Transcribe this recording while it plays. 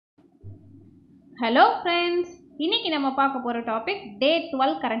Hello friends, இன்னைக்கு நம்ம பார்க்க போற topic Day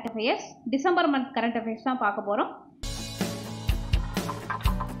 12 Current Affairs, December month Current Affairs தான் பார்க்க போறோம்.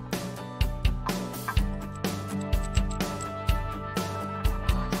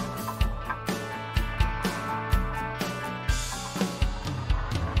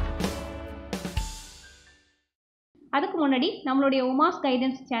 அதுக்கு முன்னாடி நம்மளுடைய உமாஸ்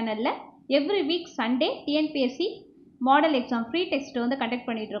கைடன்ஸ் சேனல்ல every week Sunday TNPSC model exam free test வந்து கண்டக்ட்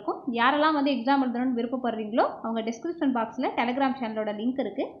பண்ணிட்டு இருக்கோம். யாரெல்லாம் வந்து எக்ஸாம் எழுதணும்னு விருப்பப்படுறீங்களோ அவங்க டிஸ்கிரிப்ஷன் பாக்ஸில் டெலிகிராம் சேனலோட லிங்க்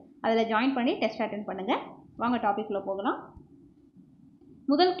இருக்குது, அதில் ஜாயின் பண்ணி டெஸ்ட் அட்டென்ட் பண்ணுங்கள். வாங்க டாபிக்ல போகலாம்.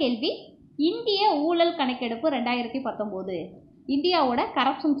 முதல் கேள்வி, இந்திய ஊழல் கணக்கெடுப்பு 2019 இந்தியாவோட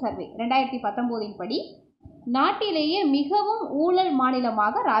கரப்ஷன் சர்வே 2019 படி நாட்டிலேயே மிகவும் ஊழல்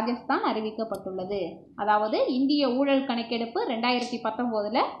மாநிலமாக ராஜஸ்தான் அறிவிக்கப்பட்டுள்ளது. அதாவது இந்திய ஊழல் கணக்கெடுப்பு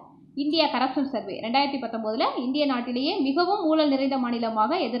 2019 இந்தியா கரப்ஷன் சர்வே 2019 இந்திய நாட்டிலேயே மிகவும் ஊழல் நிறைந்த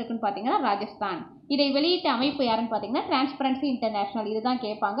மாநிலமாக எது இருக்குன்னு பார்த்தீங்கன்னா ராஜஸ்தான். இதை வெளியிட்ட அமைப்பு யாருன்னு பார்த்தீங்கன்னா டிரான்ஸ்பரன்சி இன்டர்நேஷனல். இதுதான்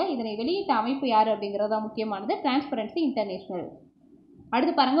கேட்பாங்க. இதனை வெளியிட்ட அமைப்பு யார் அப்படிங்கிறது தான் முக்கியமானது, டிரான்ஸ்பரன்சி இன்டர்நேஷனல்.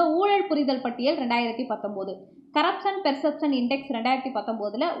 அடுத்து பாருங்க, ஊழல் புரிதல் பட்டியல் 2019 கரப்ஷன் பெர்செப்ஷன் இண்டெக்ஸ்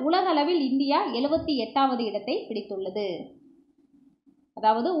 2019 உலக அளவில் இந்தியா 78வது இடத்தை பிடித்துள்ளது.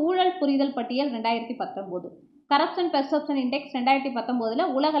 அதாவது ஊழல் புரிதல் பட்டியல் 2019 கரப்ஷன் பெர்செப்ஷன் இண்டெக்ஸ் 2019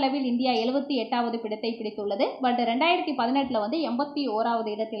 உலக அளவில் இந்தியா 78வது இடத்தை பிடித்துள்ளது. பட் 2018 வந்து 81வது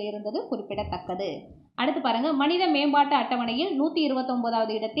இடத்தில் இருந்தது குறிப்பிடத்தக்கது. அடுத்து பாருங்க, மனித மேம்பாட்டு அட்டவணையில்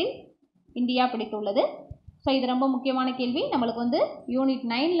 129வது இடத்தில் இந்தியா பிடித்துள்ளது. ஸோ இது ரொம்ப முக்கியமான கேள்வி. நம்மளுக்கு வந்து யூனிட்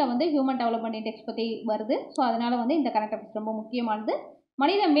 9ல் வந்து ஹியூமன் டெவலப்மெண்ட் இண்டெக்ஸ் பற்றி வருது. ஸோ அதனால் வந்து இந்த கரண்ட் அஃபேர்ஸ் ரொம்ப முக்கியமானது.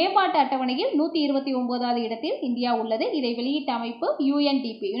 மனித மேம்பாட்டு அட்டவணையில் 129வது இடத்தில் இந்தியா உள்ளது. இதை வெளியிட்ட அமைப்பு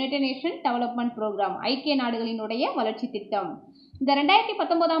UNDP, United nation development programme, ஐக்கிய நாடுகளினுடைய வளர்ச்சி திட்டம். இந்த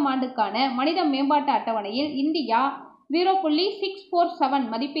 2019 ஆண்டுக்கான மனித மேம்பாட்டு அட்டவணையில் இந்தியா 0.647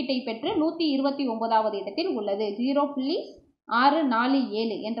 மதிப்பீட்டை பெற்று 129வது இடத்தில் உள்ளது.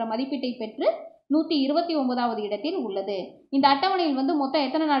 0.647 என்ற மதிப்பீட்டை பெற்று 129வது இடத்தில் உள்ளது. இந்த அட்டவணையில் வந்து மொத்தம்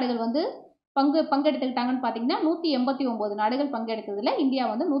எத்தனை நாடுகள் வந்து பங்கெடுத்துக்கிட்டாங்கன்னு பார்த்தீங்கன்னா 189 நாடுகள் பங்கெடுத்ததில் இந்தியா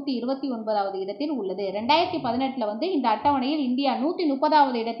வந்து 129வது இடத்தில் உள்ளது. 2018 வந்து இந்த அட்டவணையில் இந்தியா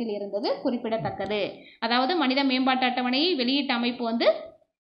 130வது இடத்தில் இருந்தது குறிப்பிடத்தக்கது. அதாவது மனித மேம்பாட்டு அட்டவணையை வெளியிட்ட அமைப்பு வந்து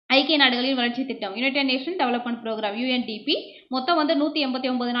ஐக்கிய நாடுகளின் வளர்ச்சி திட்டம், United nation development programme UNDP. மொத்தம் வந்து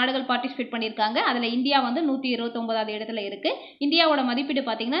 189 நாடுகள் பார்ட்டிசிபேட் பண்ணியிருக்காங்க. அதில் இந்தியா வந்து 129வது இடத்துல இருக்குது. இந்தியாவோட மதிப்பீடு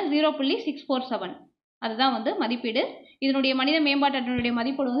பார்த்தீங்கன்னா 0.647 அதுதான் வந்து மதிப்பீடு. இதனுடைய மனித மேம்பாட்டு அட்டவணையுடைய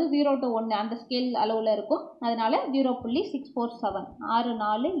மதிப்பீடு வந்து 0 to 1 அந்த ஸ்கேல் அளவில் இருக்கும். அதனால 0.647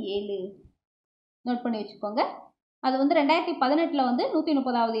 647 நோட் பண்ணி வச்சுக்கோங்க. அது வந்து 2018 வந்து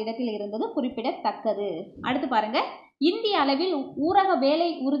 130வது இடத்தில் இருந்தது குறிப்பிடத்தக்கது. அடுத்து பாருங்க, இந்திய அளவில் ஊரக வேலை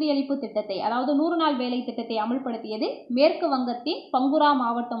உறுதியளிப்பு திட்டத்தை, அதாவது 100 நாள் வேலை திட்டத்தை அமல்படுத்தியது மேற்கு வங்கத்தின் பங்குரா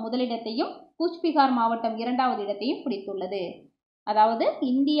மாவட்டம் முதலிடத்தையும் கூச்பிகார் மாவட்டம் 2வது இடத்தையும் பிடித்துள்ளது. அதாவது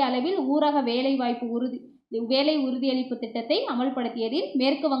இந்திய அளவில் ஊரக வேலை உறுதியளிப்பு திட்டத்தை அமல்படுத்தியதில்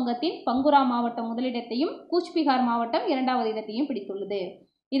மேற்கு வங்கத்தின் பங்குரா மாவட்டம் முதலிடத்தையும் கூச்பிகார் மாவட்டம் 2வது இடத்தையும் பிடித்துள்ளது.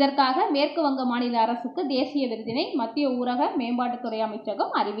 இதற்காக மேற்கு வங்க மாநில அரசுக்கு தேசிய விருதினை மத்திய ஊரக மேம்பாட்டுத்துறை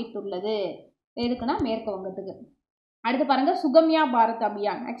அமைச்சகம் அறிவித்துள்ளது. எதுக்குன்னா மேற்கு வங்கத்துக்கு. அடுத்து பாருங்க, Sugamya Bharat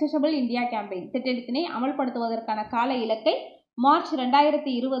Abhiyan accessible India campaign திட்டத்தினை அமல்படுத்துவதற்கான கால இலக்கை மார்ச்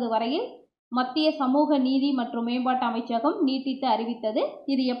 2020 வரையில் மத்திய சமூக நீதி மற்றும் மேம்பாட்டு அமைச்சகம் நீட்டித்து அறிவித்தது.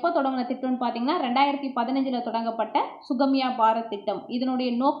 இது எப்போ தொடங்கின திட்டம்னு பார்த்தீங்கன்னா 2015 தொடங்கப்பட்ட சுகம்யா பாரத் திட்டம்.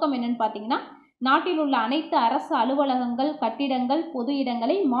 இதனுடைய நோக்கம் என்னன்னு பார்த்தீங்கன்னா, நாட்டில் உள்ள அனைத்து அரசு அலுவலகங்கள், கட்டிடங்கள், பொது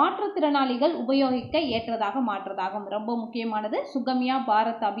இடங்களை மாற்றுத்திறனாளிகள் உபயோகிக்க ஏற்றதாக மாற்றுவதாகும். ரொம்ப முக்கியமானது சுகம்யா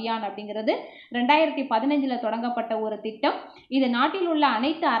பாரத் அபியான் அப்படிங்கிறது 2015 தொடங்கப்பட்ட ஒரு திட்டம். இது நாட்டில் உள்ள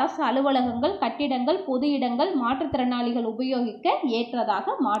அனைத்து அரசு அலுவலகங்கள், கட்டிடங்கள், பொது இடங்கள் மாற்றுத்திறனாளிகள் உபயோகிக்க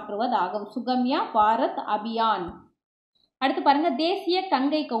ஏற்றதாக மாற்றுவதாகும். சுகம்யா பாரத் அபியான். அடுத்து பாருங்க, தேசிய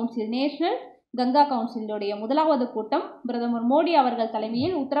கங்கை கவுன்சில், நேஷனல் கங்கா கவுன்சிலுடைய முதலாவது கூட்டம் பிரதமர் மோடி அவர்கள்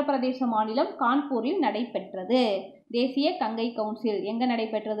தலைமையில் உத்தரப்பிரதேச மாநிலம் கான்பூரில் நடைபெற்றது. தேசிய கங்கை கவுன்சில் எங்க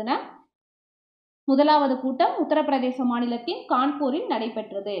நடைபெற்றதுன்னா முதலாவது கூட்டம் உத்தரப்பிரதேச மாநிலத்தின் கான்பூரில்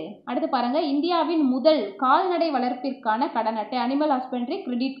நடைபெற்றது. அடுத்து பாருங்க, இந்தியாவின் முதல் கால்நடை வளர்ப்பிற்கான கடன் அட்டை, அனிமல் ஹஸ்பண்டரி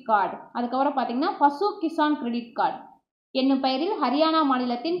கிரெடிட் கார்டு. அதுக்கப்புறம் பார்த்தீங்கன்னா பசு கிசான் கிரெடிட் கார்டு என்னும் பெயரில் ஹரியானா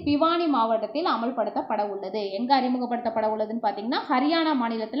மாநிலத்தின் பிவானி மாவட்டத்தில் அமல்படுத்தப்பட உள்ளது. எங்கே அறிமுகப்படுத்தப்பட உள்ளதுன்னு பார்த்தீங்கன்னா ஹரியானா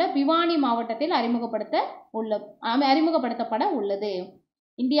மாநிலத்தில் பிவானி மாவட்டத்தில் அறிமுகப்படுத்தப்பட உள்ளது.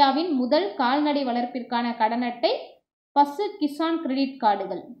 இந்தியாவின் முதல் கால்நடை வளர்ப்பிற்கான கடன் அட்டை பசு கிசான் கிரெடிட்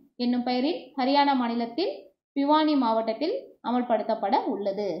கார்டுகள் என்னும் பெயரில் ஹரியானா மாநிலத்தில் பிவானி மாவட்டத்தில் அமல்படுத்தப்பட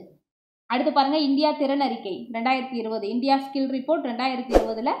உள்ளது. அடுத்து பாருங்க, இந்தியா திறன் அறிக்கை 2020 இந்தியா ஸ்கில் ரிப்போர்ட்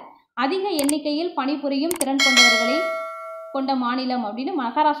 2020 அதிக எண்ணிக்கையில் பணிபுரியும் திறன் கொண்டவர்களை கொண்ட மாநிலம் அப்படின்னு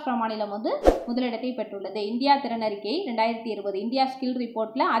மகாராஷ்டிரா மாநிலம் வந்து முதலிடத்தை பெற்றுள்ளது. இந்தியா திறன் அறிக்கை 2020 இந்தியா ஸ்கில்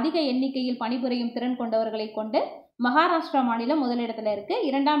ரிப்போர்ட்டில் அதிக எண்ணிக்கையில் பணிபுரியும் திறன் கொண்டவர்களை கொண்டு மகாராஷ்டிரா மாநிலம் முதலிடத்தில் இருக்கு.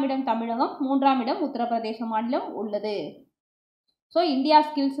 2ஆம் இடம் தமிழகம், 3ஆம் இடம் உத்தரப்பிரதேச மாநிலம் உள்ளது. So India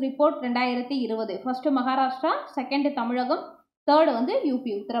skills report 2020 first Maharashtra, second தமிழகம், தேர்டு வந்து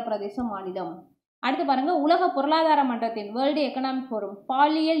யூபி உத்தரப்பிரதேச மாநிலம். அடுத்து பாருங்க, உலக பொருளாதார மன்றத்தின் வேர்ல்டு எக்கனாமிக் ஃபோரம்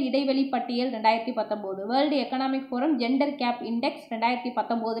பாலியல் இடைவெளி பட்டியல் 2019 world economic forum gender gap index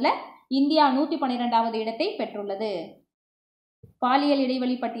 2019ல் India 112வது இடத்தை பெற்றுள்ளது. பாலியல்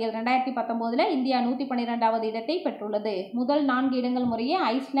இடைவெளி பட்டியல் 2019ல் இந்தியா 112வது இடத்தை பெற்றுள்ளது. முதல் 4 இடங்கள் முறையே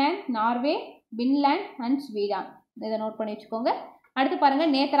Iceland, Norway, Finland and Sweden. இதை நோட் பண்ணி வச்சுக்கோங்க. அடுத்து பாருங்க,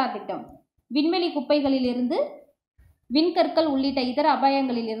 நேத்ரா திட்டம் விண்வெளி குப்பைகளிலிருந்து விண்கற்கள் உள்ளிட்ட இதர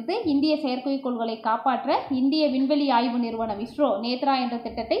அபாயங்களிலிருந்து இந்திய செயற்கைக்கோள்களை காப்பாற்ற இந்திய விண்வெளி ஆய்வு நிறுவனம் இஸ்ரோ நேத்ரா என்ற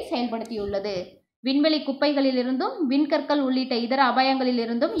திட்டத்தை செயல்படுத்தியுள்ளது. விண்வெளி குப்பைகளிலிருந்தும் விண்கற்கள் உள்ளிட்ட இதர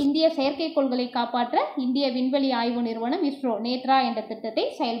அபாயங்களிலிருந்தும் இந்திய செயற்கைக்கோள்களை காப்பாற்ற இந்திய விண்வெளி ஆய்வு நிறுவனம் இஸ்ரோ நேத்ரா என்ற திட்டத்தை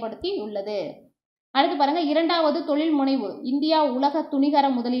செயல்படுத்தியுள்ளது. அடுத்து பாருங்க, 2வது தொழில் முனைவு இந்தியா உலக துணிகர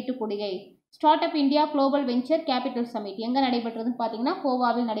முதலீட்டு கொள்கை start up India global venture capital submit எங்கே நடைபெற்றதுன்னு பார்த்தீங்கன்னா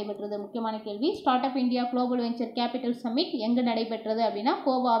கோவாவில் நடைபெற்றது. முக்கியமான கேள்வி. Start up India global venture capital submit எங்கே நடைபெற்றது அப்படின்னா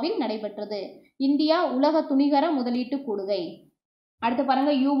கோவாவில் நடைபெற்றது. இந்தியா உலக துணிகர முதலீட்டு கொள்கை. அடுத்து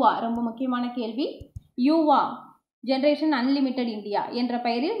பாருங்க, யூவா ரொம்ப முக்கியமான கேள்வி. யூவா ஜெனரேஷன் அன்லிமிட்டெட் இந்தியா என்ற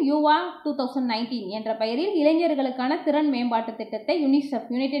பெயரில் யூவா 2019 என்ற பெயரில் இளைஞர்களுக்கான திறன் மேம்பாட்டு திட்டத்தை UNICEF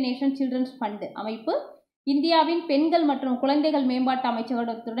United nation children's fund அமைப்பு இந்தியாவின் பெண்கள் மற்றும் குழந்தைகள் மேம்பாட்டு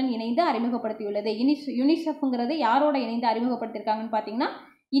அமைச்சகத்துடன் இணைந்து அறிமுகப்படுத்தியுள்ளது. யுனிசெஃப்ங்கிறது யாரோட இணைந்து அறிமுகப்படுத்தியிருக்காங்கன்னு பார்த்தீங்கன்னா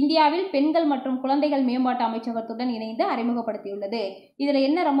இந்தியாவில் பெண்கள் மற்றும் குழந்தைகள் மேம்பாட்டு அமைச்சகத்துடன் இணைந்து அறிமுகப்படுத்தியுள்ளது. இதில்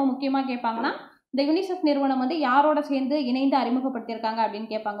என்ன ரொம்ப முக்கியமாக கேட்பாங்கன்னா இந்த யுனிசெஃப் நிறுவனம் வந்து யாரோட சேர்ந்து இணைந்து அறிமுகப்படுத்தியிருக்காங்க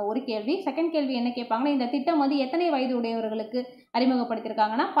அப்படின்னு கேட்பாங்க ஒரு கேள்வி. செகண்ட் கேள்வி என்ன கேட்பாங்கன்னா இந்த திட்டம் வந்து எத்தனை வயது உடையவர்களுக்கு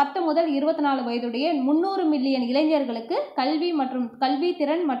அறிமுகப்படுத்தியிருக்காங்கன்னா 10 முதல் 24 வயதுடைய 300 மில்லியன் இளைஞர்களுக்கு கல்வி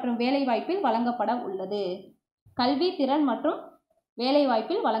திறன் மற்றும் வேலைவாய்ப்பில் வழங்கப்பட உள்ளது. கல்வி திறன் மற்றும்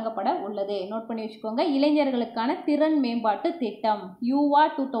வேலைவாய்ப்பில் வழங்கப்பட உள்ளது. நோட் பண்ணி வச்சுக்கோங்க. இளைஞர்களுக்கான திறன் மேம்பாட்டு திட்டம் யூவா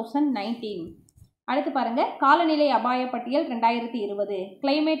 2019. அடுத்து பாருங்க, காலநிலை அபாய பட்டியல் 2020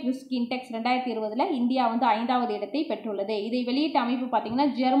 கிளைமேட் ரிஸ்க் இண்டெக்ஸ் 2020ல் இந்தியா வந்து 5வது இடத்தை பெற்றுள்ளது. இதை வெளியிட்ட அமைப்பு பார்த்தீங்கன்னா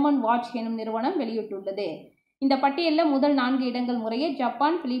ஜெர்மன் வாட்ச் எனும் நிறுவனம் வெளியிட்டுள்ளது. இந்த பட்டியலில் முதல் 4 இடங்கள் முறையே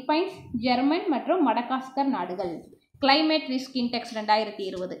ஜப்பான், பிலிப்பைன்ஸ், ஜெர்மன் மற்றும் மடகாஸ்கர் நாடுகள். கிளைமேட் ரிஸ்க் இண்டெக்ஸ்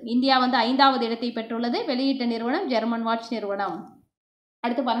 2020 இந்தியா வந்து 5வது இடத்தை பெற்றுள்ளது. வெளியிட்ட நிறுவனம் ஜெர்மன் வாட்ச் நிறுவனம்.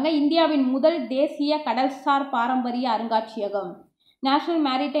 அடுத்து பாருங்க, இந்தியாவின் முதல் தேசிய கடல்சார் பாரம்பரிய அருங்காட்சியகம் நேஷனல்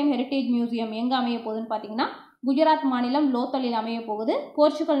மேரிடைம் ஹெரிட்டேஜ் மியூசியம் எங்கே அமைய போகுதுன்னு பார்த்தீங்கன்னா குஜராத் மாநிலம் லோத்தலில் அமைய போகுது.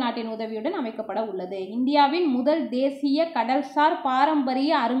 போர்ச்சுகல் நாட்டின் உதவியுடன் அமைக்கப்பட உள்ளது. இந்தியாவின் முதல் தேசிய கடல்சார்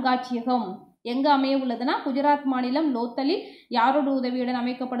பாரம்பரிய அருங்காட்சியகம் எங்கே அமைய உள்ளதுன்னா குஜராத் மாநிலம் லோத்தலில் யாரோட உதவியுடன்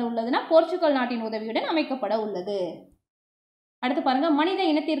அமைக்கப்பட உள்ளதுன்னா போர்ச்சுகல் நாட்டின் உதவியுடன் அமைக்கப்பட உள்ளது. அடுத்து பாருங்க, மனித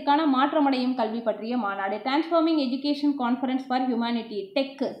இனத்திற்கான மாற்றமடையும் கல்வி பற்றிய மாநாடு transforming education conference for humanity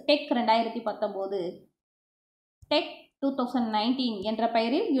tech 2019 tech 2019 என்ற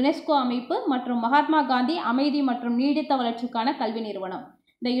பெயரில் யுனெஸ்கோ அமைப்பு மற்றும் மகாத்மா காந்தி அமைதி மற்றும் நீடித்த வளர்ச்சிக்கான கல்வி நிறுவனம்.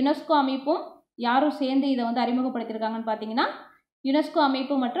 இந்த யுனெஸ்கோ அமைப்பும் யாரும் சேர்ந்து இதை வந்து அறிமுகப்படுத்தியிருக்காங்கன்னு பார்த்தீங்கன்னா யுனெஸ்கோ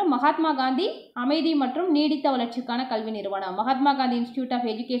அமைப்பு மற்றும் மகாத்மா காந்தி அமைதி மற்றும் நீடித்த வளர்ச்சிக்கான கல்வி நிறுவனம் Mahatma Gandhi institute of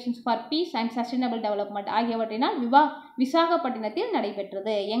education for peace and sustainable development ஆகியவற்றினால் விசாகப்பட்டினத்தில்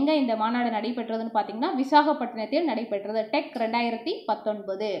நடைபெற்றது. எங்கே இந்த மாநாடு நடைபெற்றதுன்னு பார்த்தீங்கன்னா விசாகப்பட்டினத்தில் நடைபெற்றது. டெக்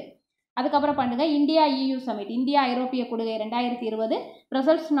 2019. அதுக்கப்புறம் பண்ணுங்க, இந்தியா EU சமிட் இந்தியா ஐரோப்பிய கொள்கை 2020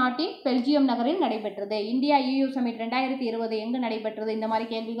 பிரசல்ஸ் நாட்டின் பெல்ஜியம் நகரில் நடைபெற்றது. இந்தியா EU சமிட் 2020 எங்கு நடைபெற்றது? இந்த மாதிரி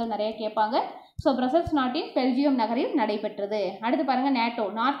கேள்விகள் நிறைய கேட்பாங்க. ஸோ பிரசல்ஸ் நாட்டின் பெல்ஜியம் நகரில் நடைபெற்றது. அடுத்து பாருங்க, NATO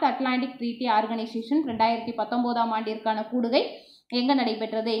north Atlantic treaty organisation 2019ஆம் ஆண்டிற்கான கூடுகை எங்கே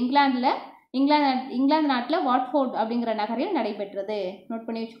நடைபெற்றது? இங்கிலாந்து நாட்டில் வாட்ஃபோர்ட் அப்படிங்கிற நகரில் நடைபெற்றது. நோட்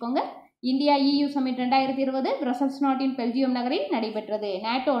பண்ணி வச்சுக்கோங்க. இந்தியா EU சமிட் 2020 பிரசல்ஸ் நாட்டின் பெல்ஜியம் நகரில் நடைபெற்றது.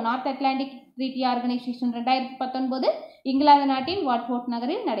 NATO north Atlantic treaty organisation 2019 England நாட்டின் வாட்ஃபோர்ட்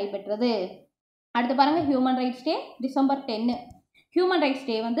நகரில் நடைபெற்றது. அடுத்து பாருங்க, human rights day December 10. Human rights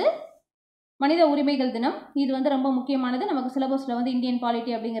day வந்து மனித உரிமைகள் தினம். இது வந்து ரொம்ப முக்கியமானது. நமக்கு சிலபஸில் வந்து இந்தியன்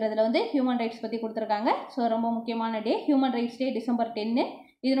பாலிட்டி அப்படிங்கிறதுல வந்து ஹியூமன் ரைட்ஸ் பற்றி கொடுத்துருக்காங்க. ஸோ ரொம்ப முக்கியமான டே ஹியூமன் ரைட்ஸ் டே டிசம்பர் 10.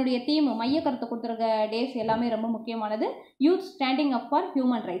 இதனுடைய தீம் மைய கருத்தை கொடுத்துருக்க டேஸ் எல்லாமே ரொம்ப முக்கியமானது. Youth standing up for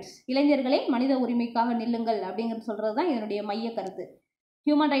human rights இளைஞர்களை மனித உரிமைக்காக நில்லுங்கள் அப்படிங்கிறது சொல்கிறது தான் இதனுடைய மைய கருத்து.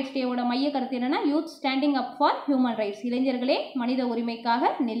 ஹியூமன் ரைட்ஸ் டேவோட மைய கருத்து என்னென்னா youth standing up for human rights இளைஞர்களே மனித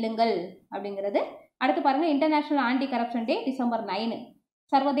உரிமைக்காக நில்லுங்கள் அப்படிங்கிறது. அடுத்து பாருங்கள், இன்டர்நேஷ்னல் ஆன்டி கரப்ஷன் டே டிசம்பர் 9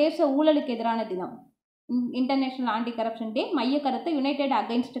 சர்வதேச ஊழலுக்கு எதிரான தினம். இன்டர்நேஷனல் ஆன்டி கரப்ஷன் டே. மைய கருத்து யுனைடெட்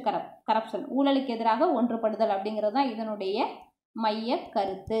அகைன்ஸ்ட் கரப்ஷன், ஊழலுக்கு எதிராக ஒன்றுபடுதல் அப்படிங்கிறது தான் இதனுடைய மைய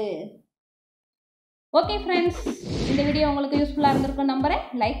கருத்து. ஓகே ஃப்ரெண்ட்ஸ், இந்த வீடியோ உங்களுக்கு யூஸ்ஃபுல்லாக இருந்திருக்கும் நம்புறேன்.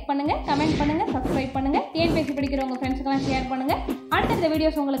 லைக் பண்ணுங்கள், கமெண்ட் பண்ணுங்கள், சப்ஸ்கிரைப் பண்ணுங்கள். TNPSC படிக்கிற உங்கள் ஃப்ரெண்ட்ஸுக்கெல்லாம் ஷேர் பண்ணுங்கள். அடுத்த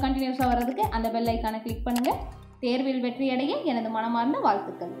வீடியோஸ் உங்களுக்கு கண்டினியூஸாக வர்றதுக்கு அந்த பெல் ஐக்கானை கிளிக் பண்ணுங்கள். தேர்வில் வெற்றி அடைய எனது மனமார்ந்த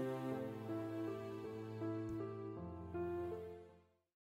வாழ்த்துக்கள்.